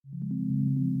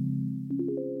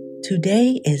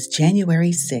Today is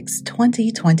January 6,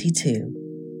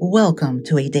 2022. Welcome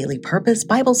to a Daily Purpose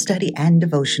Bible Study and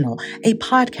Devotional, a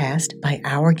podcast by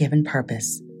Our Given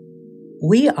Purpose.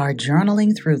 We are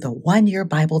journaling through the one-year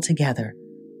Bible together.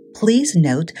 Please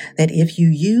note that if you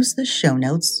use the show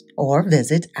notes or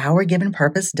visit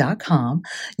OurGivenPurpose.com,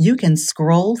 you can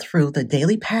scroll through the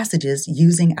daily passages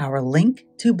using our link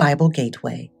to Bible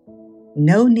Gateway.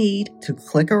 No need to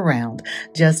click around.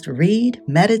 Just read,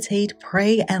 meditate,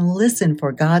 pray, and listen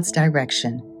for God's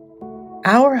direction.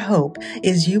 Our hope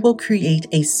is you will create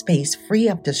a space free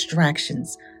of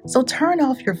distractions, so turn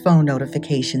off your phone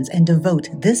notifications and devote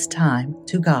this time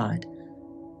to God.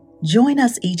 Join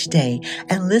us each day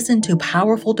and listen to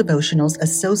powerful devotionals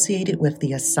associated with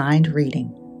the assigned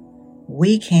reading.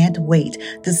 We can't wait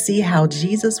to see how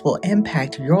Jesus will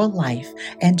impact your life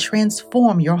and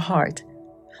transform your heart.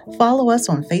 Follow us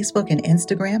on Facebook and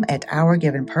Instagram at Our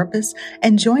Given Purpose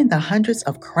and join the hundreds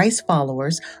of Christ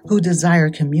followers who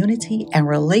desire community and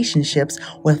relationships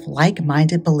with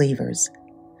like-minded believers.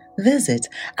 Visit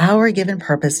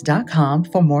OurGivenPurpose.com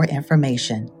for more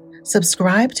information.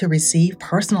 Subscribe to receive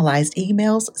personalized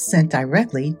emails sent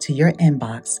directly to your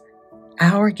inbox.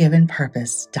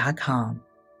 OurGivenPurpose.com.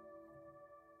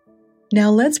 Now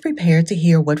let's prepare to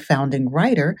hear what founding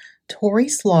writer Tori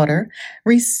Slaughter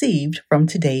received from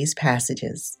today's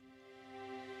passages.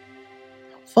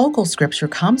 Focal scripture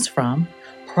comes from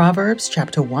Proverbs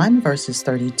chapter 1, verses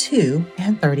 32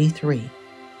 and 33.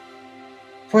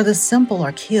 For the simple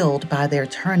are killed by their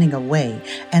turning away,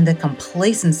 and the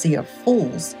complacency of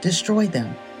fools destroy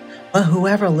them. But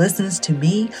whoever listens to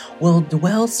me will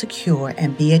dwell secure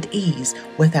and be at ease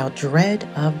without dread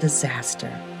of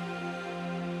disaster.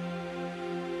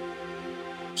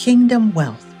 Kingdom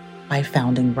Wealth by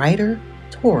founding writer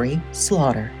Tori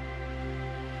Slaughter.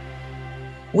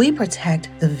 We protect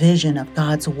the vision of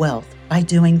God's wealth by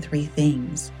doing three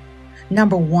things.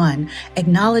 Number one,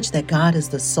 acknowledge that God is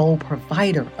the sole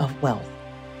provider of wealth.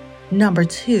 Number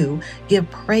two,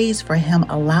 give praise for Him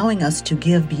allowing us to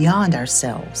give beyond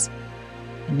ourselves.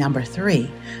 Number three,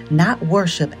 not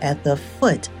worship at the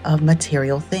foot of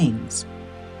material things.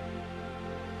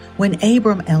 When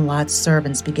Abram and Lot's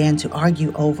servants began to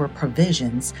argue over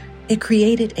provisions, it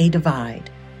created a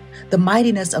divide. The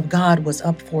mightiness of God was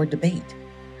up for debate.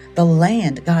 The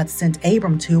land God sent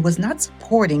Abram to was not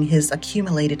supporting his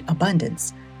accumulated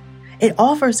abundance. It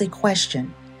offers a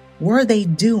question: were they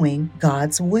doing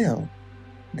God's will?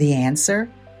 The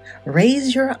answer: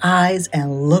 raise your eyes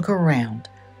and look around.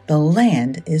 The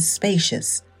land is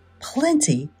spacious,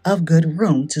 plenty of good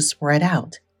room to spread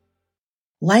out.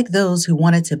 Like those who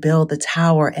wanted to build the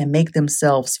tower and make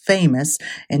themselves famous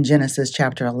in Genesis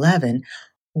chapter 11,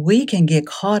 we can get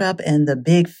caught up in the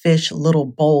big fish, little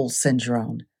bowl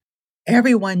syndrome.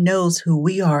 Everyone knows who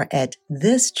we are at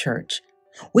this church.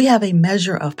 We have a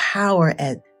measure of power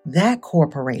at that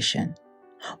corporation.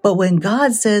 But when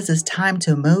God says it's time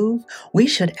to move, we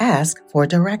should ask for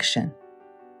direction.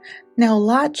 Now,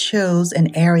 Lot chose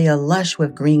an area lush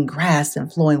with green grass and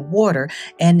flowing water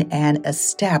in an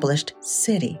established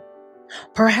city.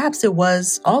 Perhaps it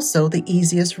was also the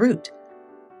easiest route.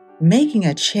 Making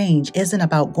a change isn't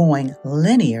about going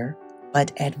linear,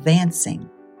 but advancing.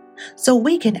 So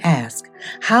we can ask,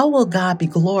 how will God be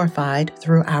glorified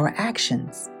through our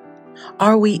actions?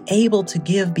 Are we able to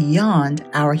give beyond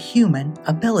our human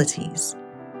abilities?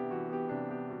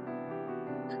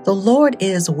 The Lord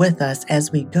is with us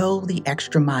as we go the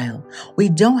extra mile. We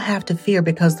don't have to fear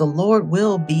because the Lord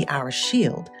will be our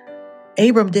shield.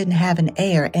 Abram didn't have an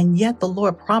heir, and yet the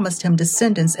Lord promised him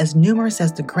descendants as numerous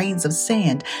as the grains of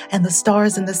sand and the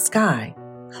stars in the sky.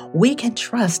 We can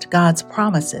trust God's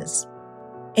promises.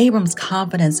 Abram's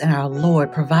confidence in our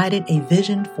Lord provided a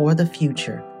vision for the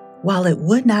future. While it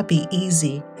would not be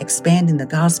easy expanding the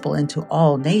gospel into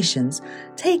all nations,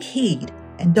 take heed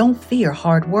and don't fear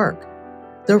hard work.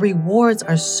 The rewards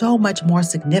are so much more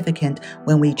significant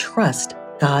when we trust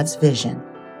God's vision.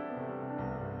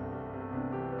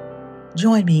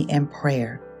 Join me in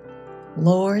prayer.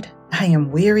 Lord, I am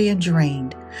weary and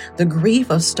drained. The grief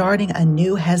of starting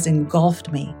anew has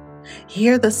engulfed me.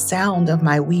 Hear the sound of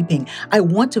my weeping. I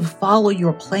want to follow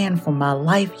your plan for my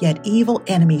life, yet evil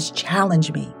enemies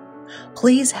challenge me.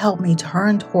 Please help me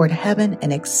turn toward heaven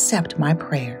and accept my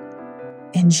prayer.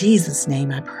 In Jesus'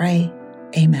 name I pray.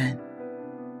 Amen.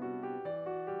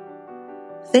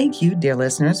 Thank you, dear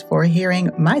listeners, for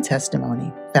hearing my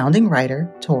testimony, founding writer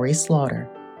Tori Slaughter.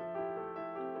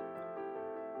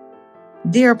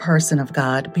 Dear person of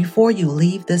God, before you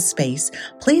leave this space,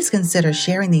 please consider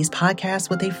sharing these podcasts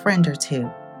with a friend or two.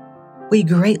 We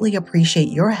greatly appreciate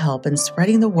your help in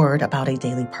spreading the word about A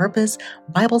Daily Purpose,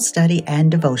 Bible study,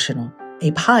 and devotional,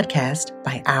 a podcast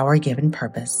by Our Given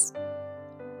Purpose.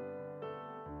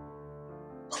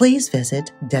 Please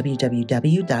visit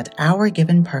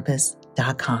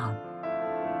www.ourgivenpurpose.com.